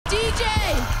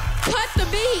Cut the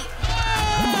beat.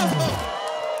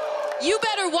 You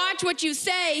better watch what you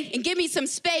say and give me some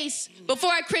space before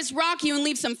I Chris Rock you and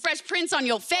leave some fresh prints on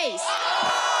your face.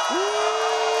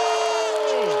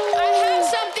 I have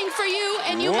something for you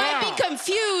and you might be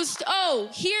confused. Oh,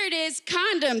 here it is,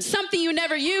 condoms, something you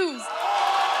never used.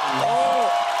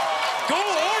 Go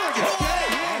Oregon!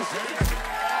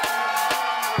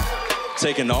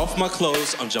 Taking off my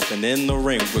clothes, I'm jumping in the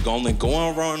ring. We're only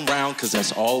going run round, cause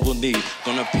that's all we'll need.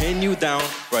 Gonna pin you down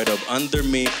right up under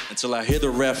me until I hear the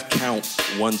ref count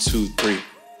 1, 2, 3.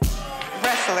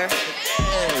 Wrestler.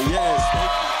 Yes,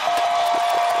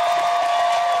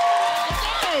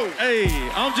 Hey,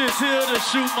 I'm just here to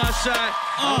shoot my shot.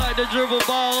 I like to dribble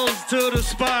balls to the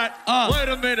spot. Wait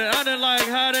a minute, I didn't like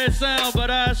how that sound, but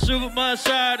I shoot my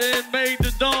shot and make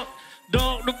the dunk.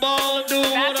 Dunk the ball and do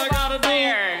what I gotta do.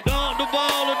 Dunk the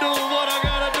ball and do what I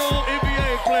gotta do.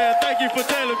 NBA player, thank you for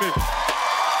telling me.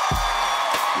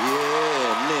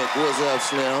 Yeah, Nick, what's up,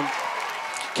 Slim?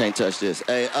 Can't touch this.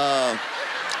 Hey,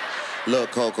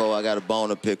 look, Coco, I got a bone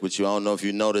to pick with you. I don't know if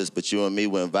you noticed, but you and me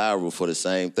went viral for the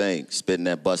same thing. Spitting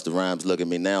that Busta Rhymes Look at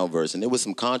Me Now verse. And there was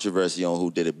some controversy on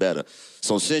who did it better.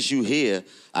 So since you here,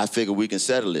 I figure we can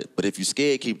settle it. But if you're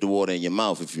scared, keep the water in your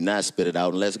mouth. If you're not, spit it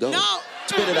out and let's go. No!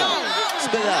 Spit it out.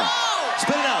 Spit it out.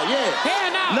 Spit it out, yeah.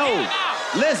 Hand out, no, hand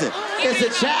out. Listen, it's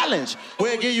a challenge.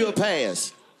 We'll give you a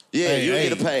pass. Yeah, you'll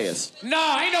get a pass.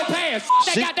 No, ain't no pass.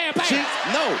 That goddamn pass.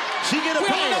 She get a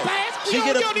pass. We don't need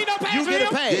no pass. You don't need no pass. You get a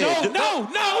pass. No.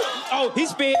 Oh, he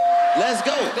spit. Let's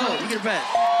go. Go, you get it back.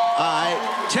 All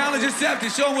right. Challenge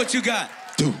accepted. Show them what you got.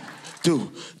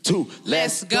 Two,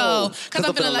 let's go. Cause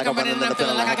I'm feeling like I'm running and I'm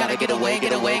feeling like I gotta get away.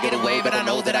 But I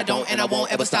know that I don't and I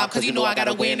won't ever stop. Cause you know I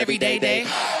gotta win every day.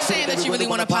 Saying that you really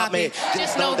wanna pop me.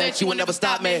 Just know that you will never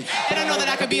stop me. And I know that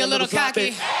I could be a little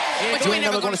cocky. But you ain't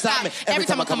never gonna stop me. Every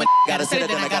time I come in, gotta set it,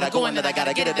 then I gotta go in, then I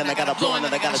gotta get it, then I gotta blow in,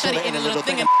 then I gotta shut it in a little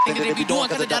thing and think that if you doing,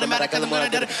 cause it doesn't matter, cause I'm gonna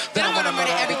do it. Then I'm gonna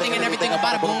murder everything and everything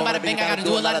about it, boom, bada bing. I gotta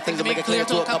do a lot of things to make it clear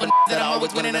to a couple that I'm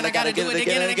always winning, and I gotta do it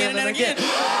again and again and again.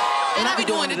 And I be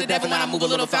doing it to death, and when I move a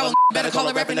little foul, better call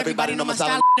it rapping. Everybody know my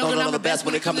style. Know that I'm the best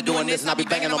when it comes to doing this. And I be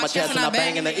banging on my chest, and I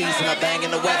bang in the east, and I bang in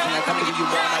the west, and I come to give you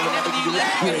more, and I will never give you less.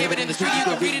 You can hear it in the street, you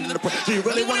can read it in the press. Do you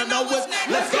really wanna know what's?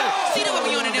 Let's go. See the way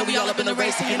we on it, and we all up in the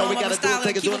race. And you know we gotta do it,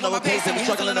 take it to another pace. And we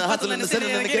struggling and hustling and sitting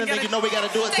and again. And you know we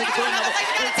gotta do it, take it to another pace.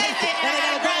 And I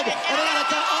gotta grab it, and I gotta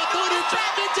come all through this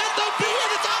traffic, just don't be in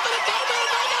the top of the game.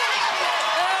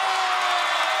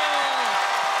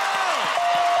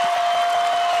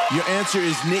 Your answer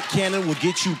is Nick Cannon will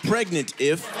get you pregnant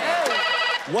if...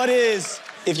 What is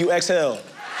if you exhale?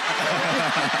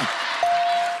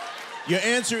 Your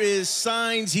answer is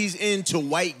signs he's into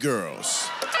white girls.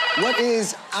 What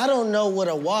is, I don't know what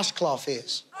a washcloth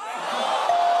is.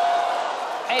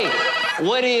 Hey,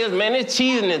 what is, man, this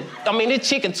cheese and this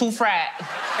chicken too fried.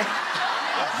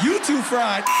 You too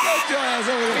fried. Get your ass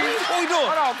over there. What we doing?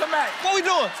 Hold on, come back. What we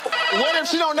doing? What if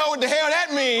she don't know what the hell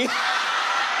that means?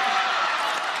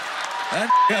 That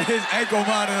got his ankle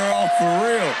monitor off for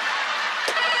real.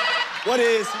 What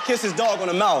is kiss his dog on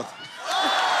the mouth?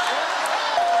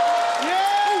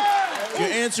 Yeah! Your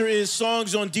answer is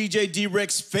songs on DJ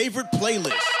D-Rec's favorite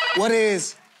playlist. What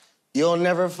is, you'll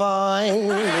never find, blum,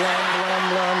 blum,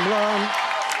 blum, blum,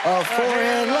 a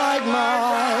forehead like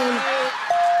mine.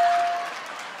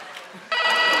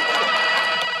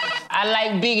 I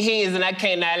like big heads and I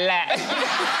cannot lie.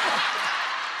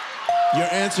 Your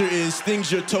answer is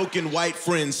things your token white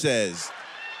friend says.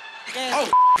 Oh,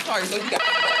 sorry.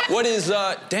 What is,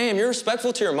 damn, you're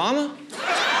respectful to your mama?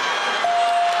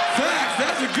 Facts,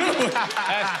 that's a good one.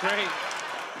 That's great.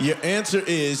 Your answer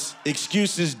is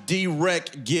excuses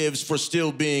D-Rec gives for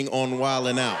still being on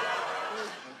WildNOut.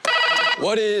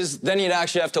 What is, then you'd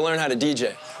actually have to learn how to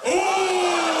DJ?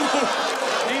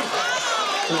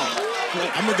 Come on.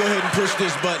 I'm gonna go ahead and push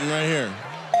this button right here.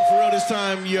 For real this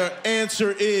time, your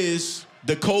answer is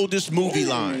the coldest movie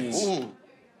lines.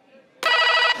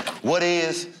 What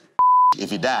is,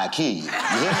 if you die, kill you. You hear me?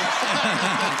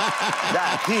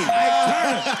 Die, kill you.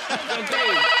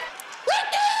 Okay.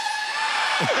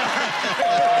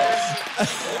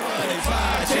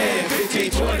 5, 10,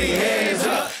 15, 20, hands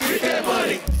up. Get that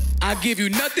money. I give you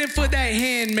nothing for that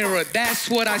hand mirror, that's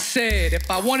what I said.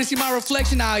 If I want to see my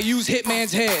reflection, I'll use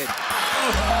Hitman's head.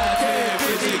 5, 10,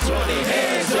 15, 20,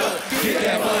 hands up. Get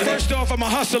that money. First off, I'm a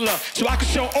hustler, so I can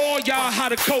show all y'all how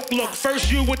the coke look.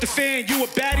 First, you with the fan, you a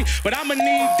baddie, but I'ma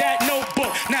need that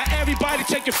notebook. Now, everybody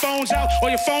take your phones out, or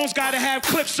your phones gotta have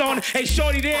clips on it. Hey,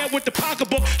 shorty there with the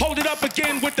pocketbook, hold it up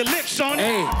again with the lips on it.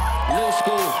 Hey, little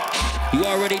school. You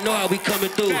already know how we coming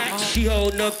through. She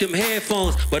holding up them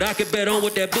headphones, but I can bet on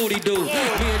what that booty do. Me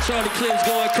and Charlie Clips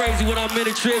going crazy when I'm in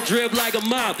a trip, drip like a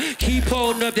mop. Keep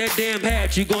holding up that damn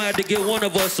hat. You gonna have to get one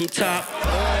of us some top.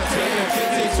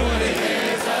 10, 15, 20,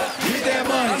 hands up. Get that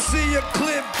money. I see your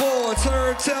clipboard.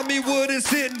 Turn, tell me what it's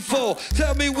hitting for.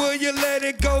 Tell me will you let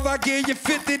it go? I give you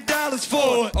 $50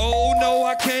 for it. Oh no,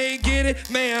 I can't get it.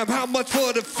 Ma'am, how much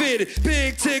for the fitted?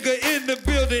 Big Tigger in the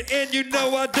building, and you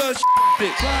know I done it.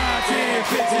 5, 10,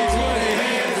 15, 20,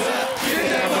 hands up. Get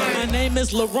that money. My name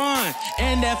is LaRon,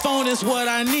 and that phone is what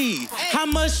I need. How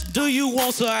much do you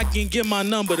want so I can give my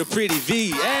number to Pretty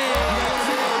V? Hey.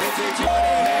 10, 15, 20,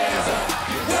 hands up.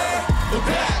 The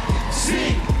back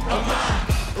seat of my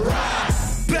ride.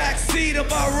 Backseat of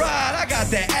my ride, I got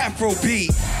that Afro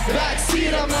beat.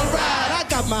 Backseat of my ride, I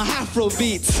got my Afro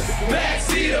beats.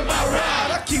 Backseat of my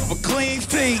ride, I keep a clean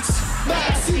feet.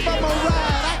 Backseat of my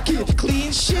ride, I keep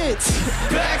clean shit.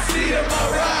 Backseat of my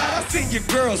ride, I see your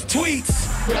girl's tweets.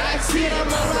 Backseat of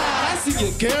my ride, I see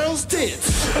your girl's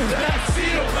tits.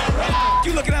 Backseat of my ride,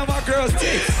 you looking at my girl's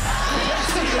tits.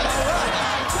 Backseat of my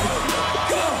ride,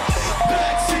 go.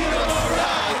 Backseat of my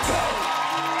ride, go.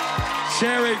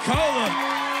 Cherry Cola.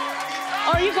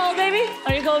 Are you cold, baby?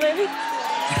 Are you cold, baby?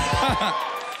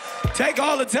 Take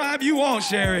all the time you want,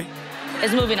 Sherry.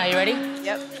 It's moving now, you ready?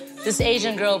 Yep. This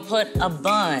Asian girl put a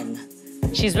bun.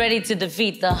 She's ready to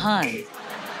defeat the Hun.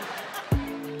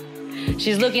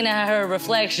 She's looking at her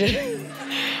reflection.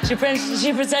 She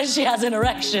pretends she has an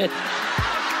erection.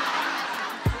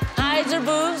 Hides her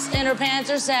boobs and her pants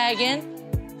are sagging.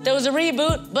 There was a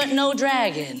reboot, but no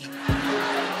dragon.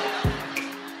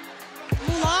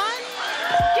 Mulan?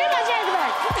 Give my jacket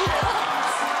back.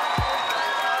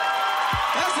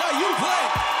 That's how you play.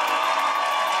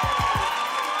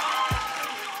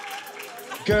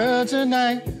 Girl,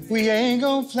 tonight we ain't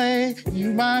gonna play. You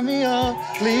remind me of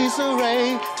Lisa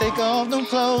Ray. Take off them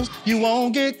clothes, you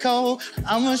won't get cold.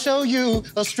 I'ma show you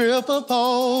a stripper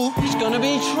pole. It's gonna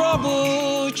be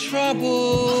trouble,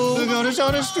 trouble. We're gonna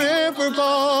show the stripper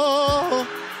pole.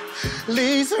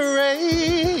 Lisa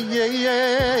Ray, yeah,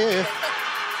 yeah.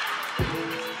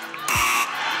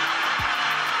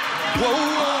 Whoa,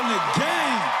 on the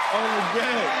game. On the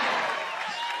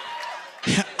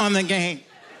game. On the game.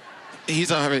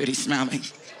 He's already smiling.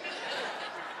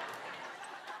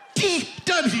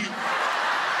 T.W.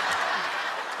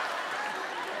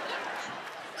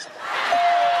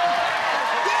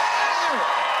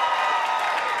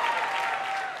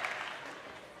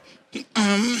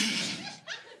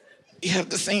 You have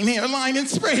the same hairline and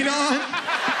sprayed on.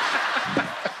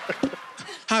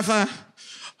 High five.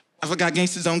 I forgot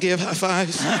gangsters don't give high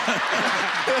fives. Let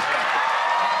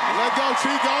go,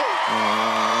 Chico.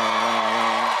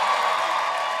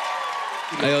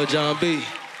 Hey, yo, John B.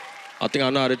 I think I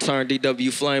know how to turn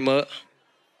DW Flame up.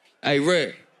 Hey,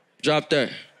 Red, drop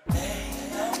that.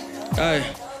 Hey.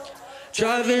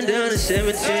 Driving down the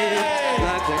 17, like a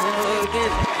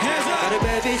again. Got a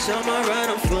bad bitch on my right,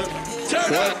 I'm funny.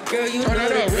 Turn up. Girl, you Turn know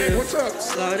it up, the Red. real. What's up?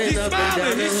 Sliding up and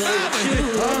down the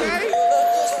hood. Okay.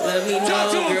 Let me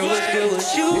know, girl, what's good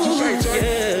with you? What you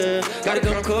say, Yeah, gotta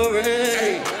come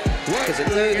correct. Cause I'm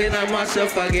looking at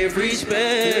myself, I get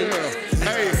respect.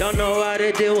 Hey. Don't know how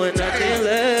to deal with nothing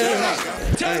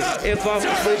left. Hey, if I'm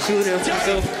with you, then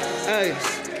myself. Hey,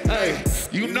 hey.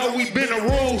 You know we been the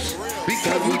rules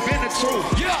because we been the truth.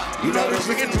 Yeah. You know this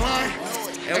nigga line,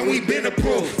 and we been the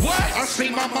proof. What? I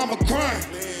seen my mama crying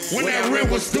when that rent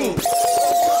was due.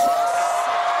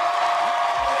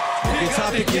 The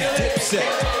topic is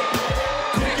Dipset.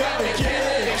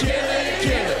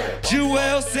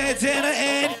 Juelz Santana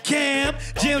and Cam.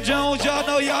 Jim Jones, y'all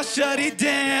know y'all shut it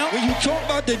down. When you talk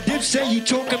about the Dipset, you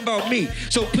talking about me.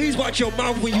 So please watch your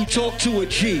mouth when you talk to a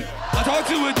G. I talk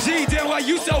to a G, then why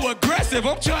you so aggressive?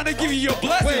 I'm trying to give you your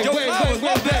blessing. Wait.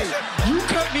 You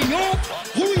cut me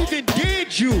off? Who even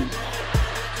did you?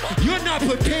 You're not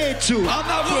prepared to. I'm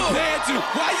not prepared to.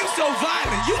 Why you so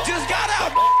violent? You just got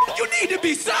out. You need to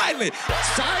be silent.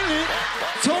 Silent?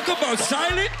 Talk about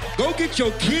silent? Go get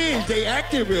your kids. They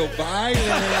acting real violent.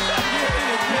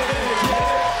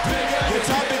 The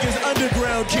topic is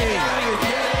Underground King.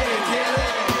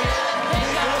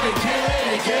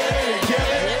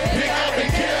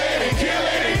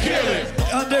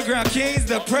 Underground Kings,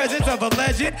 the presence of a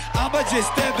legend, I'ma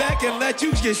just step back and let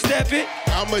you just step it.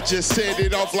 I'ma just set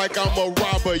it off like I'm a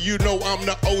robber. You know I'm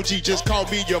the OG, just call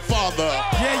me your father.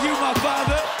 Yeah, you my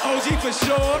father, OG for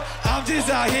sure. I'm just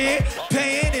out here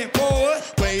paying it forward.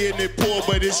 Playing it poor,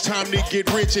 but it's time to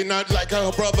get rich. And not like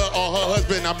her brother or her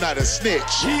husband, I'm not a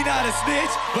snitch. He not a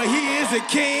snitch, but he is a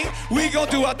king. We gon'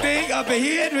 do our thing up in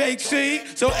here and make scene.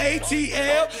 So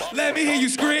ATL, let me hear you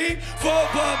scream. For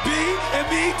Bobby and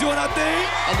me doing our thing.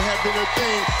 I'm having a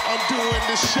thing, I'm doing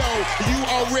the show. You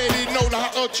already know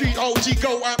how treat OG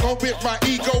go. I'm gonna whip my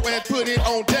ego and put it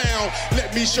on down.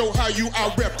 Let me show how you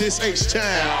I rep this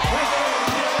H-Town.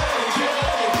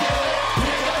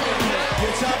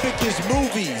 Your topic is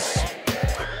movies.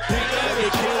 Pick up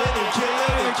and kill it and kill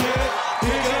it and kill it.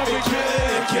 Pick up and kill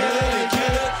it and kill it and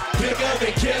kill it. Pick up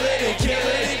and kill it and kill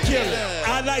it and kill it.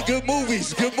 I like good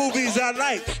movies I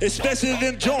like, especially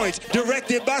them joints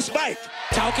directed by Spike.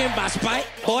 Talking about Spike,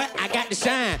 boy, I got the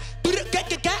shine.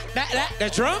 The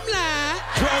drum line.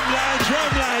 Drum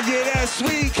line, yeah, that's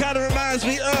sweet. Kinda reminds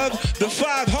me of the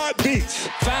 5 Heartbeats.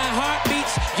 5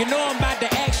 Heartbeats, you know I'm about the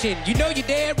action. You know you're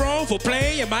dead wrong for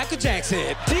playing your Michael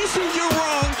Jackson. DC, you're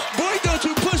wrong. Boy, don't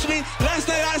you push me. Last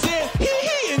night I said,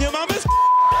 hee, and your mama's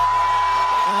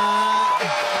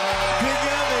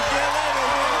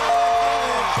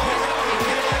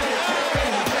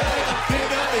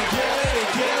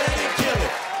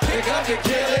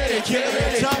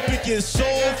The topic is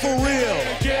soul for real.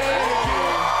 Pick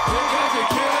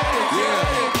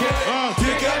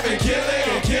up and kill it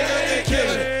and kill it and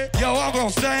kill it. Yo, I'm gonna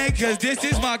sing, cause this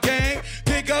is my gang.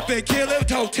 Pick up and kill it,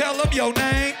 don't tell them your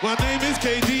name. My name is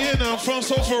KD and I'm from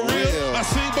Soul For Real. I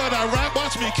sing but I rap,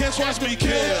 watch me catch, watch me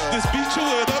kill. This beat chew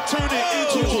it up, turn it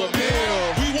into a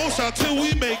meal. We won't stop till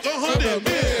we make 100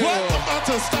 mil. What? I'm about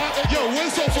to start, yo, we're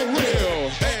Soul For Real.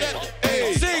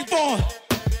 Hey, sing for him.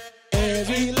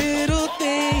 Every little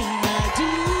thing I do,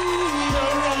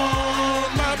 you're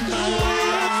on my mind.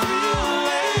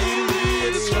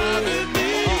 It's driving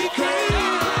me crazy.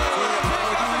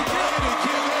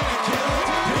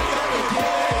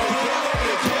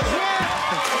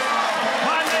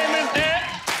 My name is Ed.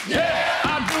 Yeah, I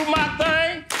do my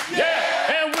thing.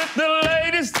 Yeah, and with the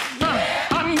ladies, I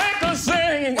make her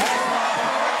sing.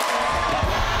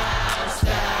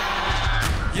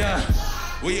 Yeah,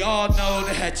 we all know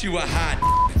that you a hot,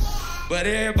 but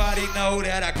everybody know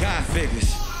that I got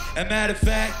figures. And matter of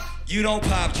fact, you don't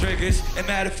pop triggers. And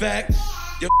matter of fact,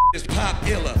 your is pop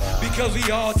iller. Because we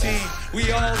all team,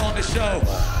 we all on the show.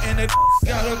 And the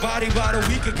got a body about a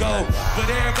week ago. But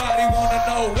everybody wanna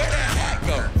know where that hat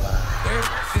go. Where's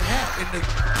the hat in the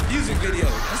music video?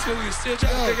 That's what we were still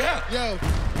trying to figure out. Yo,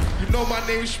 you know my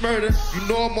name is Shmurda. You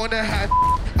know I'm on that hot.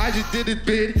 I just did it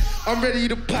big. I'm ready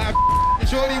to pop.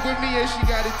 Shorty with me and she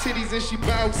got her titties and she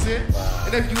bouncing.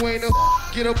 And if you ain't a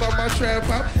get up on my trap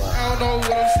pop. I don't know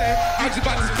what I'm saying. I'm just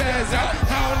about to spaz out.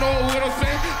 I don't know what I'm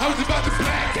saying. I was about to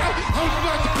black out. I was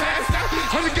about to pass out.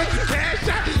 I just get the cash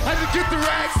out. I just get the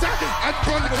racks out. I just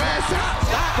run the glass out.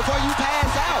 Stop before you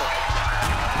pass out.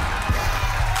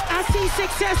 I see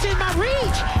success in my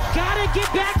reach. Gotta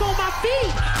get back on my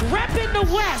feet. Reppin' the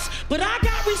West, but I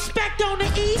got respect on the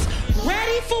East.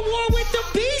 Ready for war with the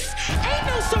beast. Ain't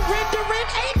no surrendering,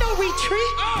 ain't no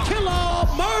retreat. Kill all,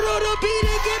 murder the beat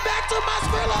and get back to my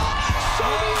skrilla.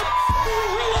 Show me a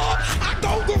gorilla. I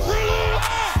go gorilla.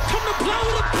 Come to blow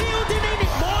the building, ain't it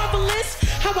marvelous?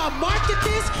 How I market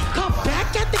this? Come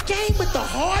back at the game with the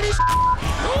hardest.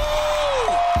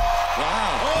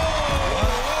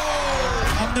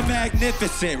 I'm the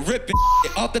magnificent, ripping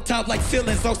off the top like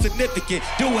feeling so significant.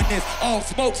 Doing this, all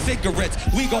smoke cigarettes,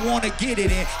 we gon' wanna get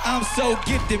it in. I'm so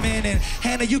gifted, man, and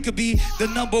Hannah, you could be the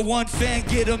 #1 fan,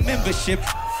 get a membership.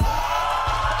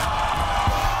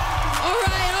 All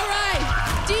right,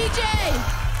 DJ,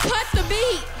 cut the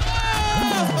beat.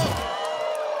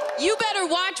 You better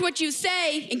watch what you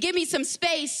say and give me some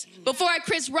space before I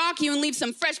Chris Rock you and leave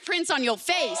some fresh prints on your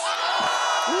face.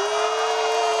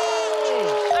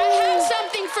 I have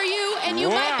something for you, and you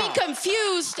might be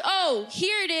confused. Oh,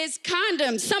 here it is,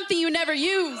 condoms, something you never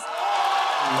used.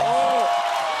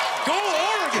 Go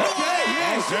Oregon!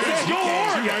 Go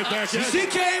Oregon! She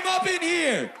came up in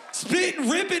here, spitting,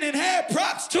 ripping, and had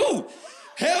props too.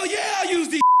 Hell yeah, I'll use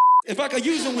these if I could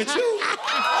use them with you.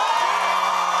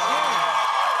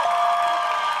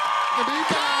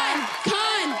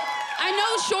 Con, I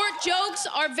know short jokes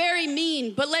are very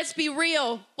mean, but let's be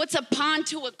real. What's a pawn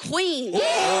to a queen? Talk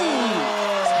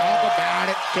about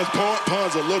it. Because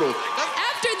pawns are little.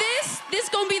 After this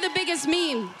gonna be the biggest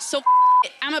meme. So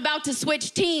it, I'm about to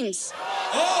switch teams.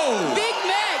 Oh! Big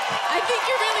Mac, I think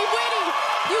you're really witty.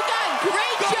 You got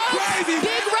great jokes,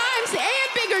 big rhymes, and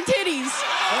bigger titties.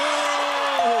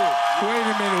 Wait a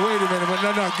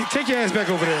minute. No, take your ass back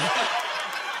over there.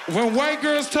 When white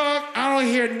girls talk, I don't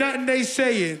hear nothing they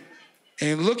saying.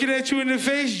 And looking at you in the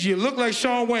face, you look like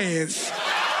Shawn Wayans.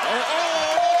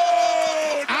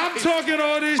 I'm talking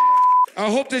all this. I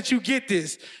hope that you get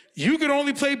this. You can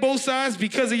only play both sides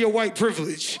because of your white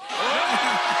privilege.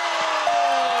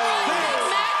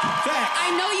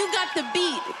 I know you got the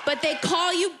beat, but they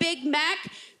call you Big Mac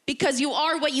because you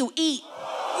are what you eat.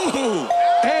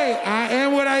 Hey, I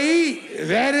am what I eat.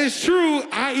 That is true.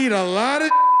 I eat a lot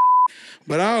of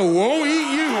but I won't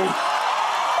eat you.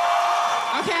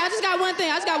 Okay, I just got one thing.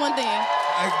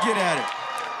 Get at it.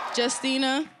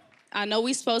 Justina, I know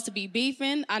we supposed to be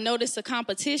beefing. I know this is a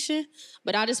competition,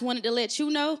 but I just wanted to let you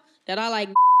know that I like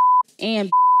and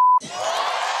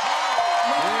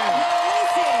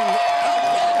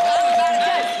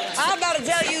I'm about to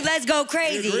tell you, let's go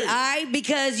crazy, all right?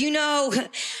 Because, you know,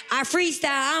 I freestyle,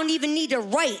 I don't even need to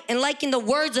write. And like in the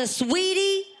words of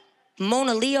Sweetie,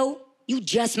 Mona Leo, you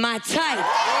just my type.